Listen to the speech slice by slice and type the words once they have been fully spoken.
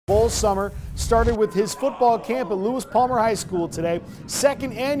summer. Started with his football camp at Lewis Palmer High School today.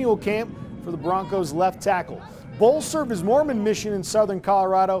 Second annual camp for the Broncos left tackle. Bolles served his Mormon mission in southern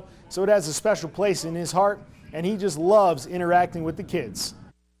Colorado, so it has a special place in his heart, and he just loves interacting with the kids.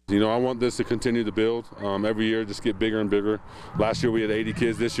 You know, I want this to continue to build. Every year just get bigger and bigger. Last year we had 80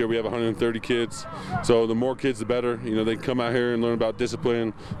 kids. This year we have 130 kids. So the more kids, the better. You know, they can come out here and learn about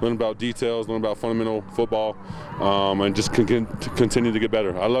discipline, learn about details, learn about fundamental football, and just continue to get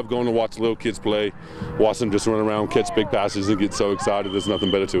better. I love going to watch little kids play, watch them just run around, catch big passes, and get so excited. There's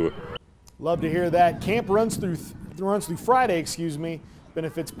nothing better to it. Love to hear that. Camp runs through Friday,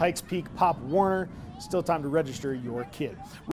 benefits Pikes Peak Pop Warner. Still time to register your kid.